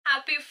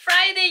Happy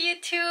Friday,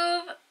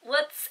 YouTube!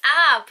 What's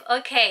up?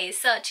 Okay,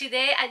 so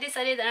today I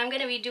decided that I'm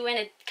gonna be doing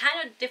a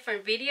kind of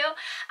different video.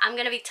 I'm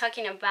gonna be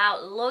talking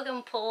about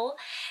Logan Paul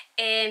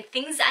and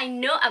things I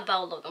know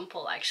about Logan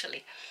Paul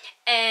actually.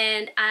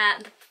 And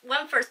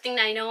one first thing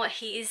I know,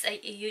 he is a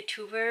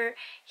YouTuber.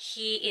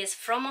 He is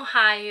from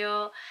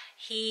Ohio.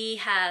 He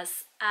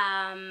has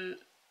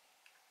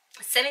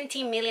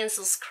 17 million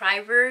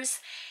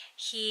subscribers.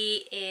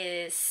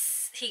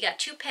 He got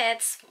two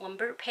pets, one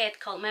bird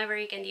pet called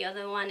Maverick, and the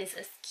other one is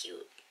a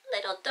cute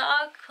little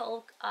dog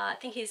called I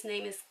think his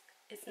name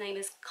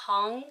is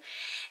Kong.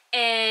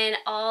 And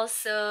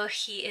also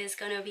he is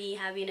gonna be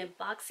having a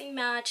boxing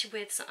match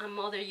with some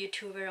other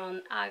YouTuber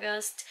on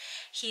August.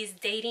 He's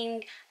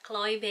dating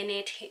Chloe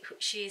Bennett.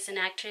 She's an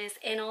actress,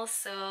 and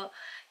also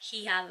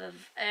he have a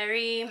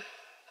very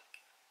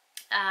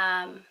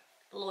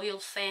loyal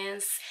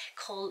fans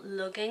called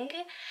Logang.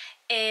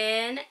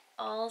 And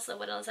also,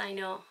 what else I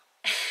know?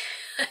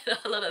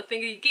 A lot of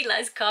things. He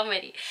likes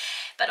comedy,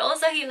 but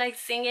also he likes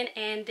singing,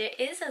 and there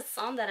is a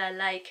song that I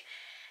like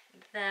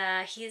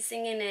that he's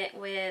singing it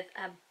with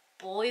a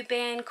boy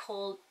band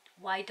called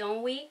Why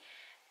Don't We,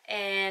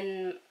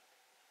 and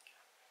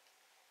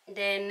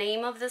the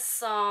name of the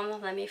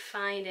song, let me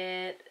find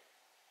it,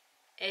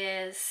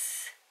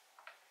 is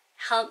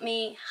Help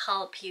Me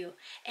Help You.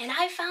 And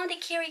I found the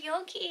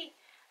karaoke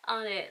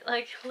on it.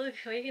 Like, look,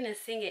 we're gonna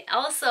sing it.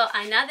 Also,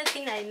 another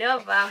thing I know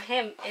about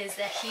him is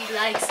that he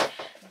likes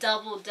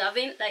double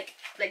dubbing, like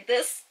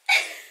this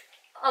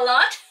a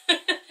lot.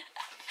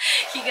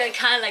 He got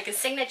kind of like a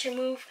signature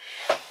move,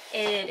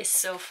 and it is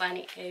so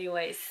funny.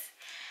 Anyways,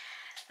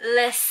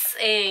 let's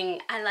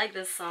sing. I like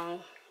this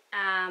song.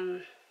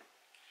 Are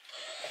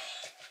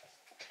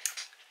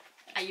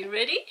you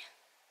ready?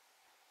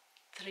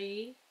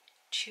 3,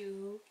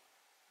 2,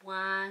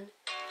 1,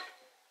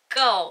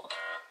 go.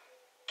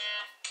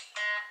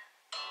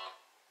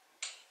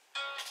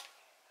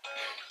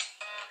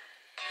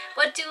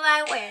 What do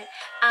I wear?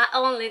 I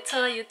only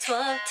told you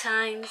 12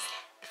 times.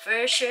 The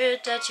first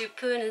shirt that you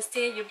put is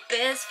still your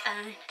best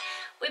find.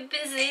 We've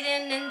been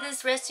sitting in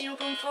this resting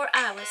room for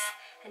hours.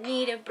 I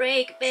need a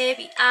break,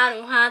 baby, I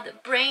don't have the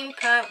brain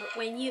power.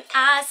 When you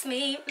ask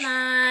me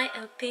my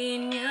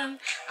opinion,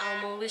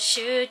 I'm always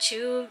sure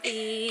to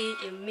be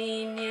your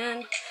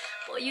minion.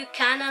 Boy, you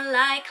kinda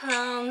like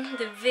long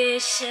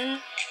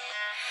division.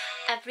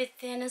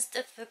 Everything is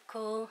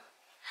difficult.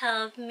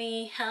 Help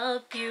me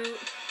help you.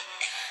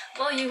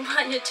 Boy,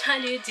 what you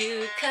trying to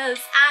do? Cause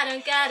I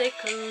don't got a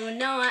clue.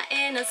 No, I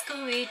ain't a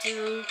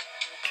Scooby-Doo.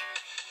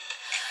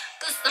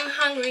 Cause I'm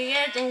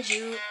hungrier than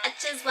you. I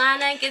just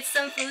wanna get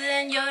some food,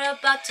 and you're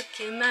about to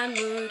kill my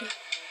mood.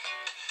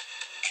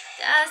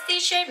 Does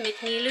t-shirt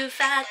make me look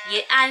fat?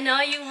 Yeah, I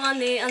know you want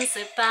the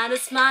answer, but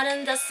it's smart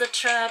and that's a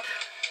trap.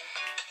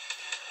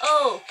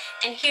 Oh,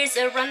 and here's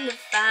a run to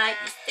fight.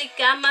 You still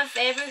got my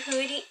favorite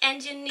hoodie,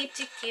 and you need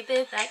to keep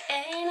it back.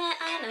 And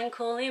I'm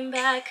calling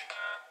back.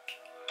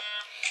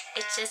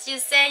 It's just you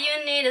say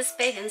you need a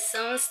space, and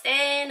so I'm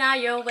staying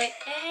out your way.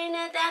 Ain't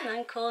it that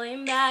I'm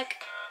calling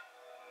back?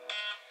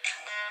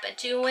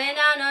 But you went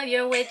out of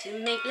your way to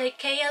make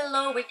like a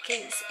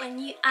lowercase. When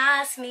you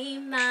ask me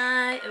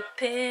my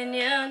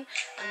opinion,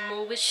 I'm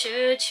always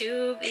sure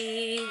to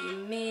be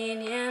your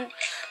minion.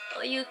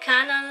 Oh, you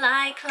kinda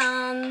like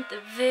long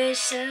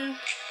division.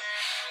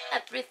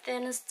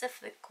 Everything is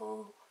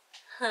difficult.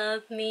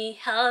 Help me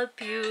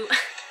help you.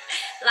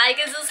 Like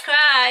and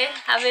subscribe.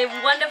 Have a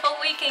wonderful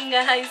weekend,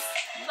 guys.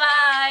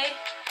 Bye.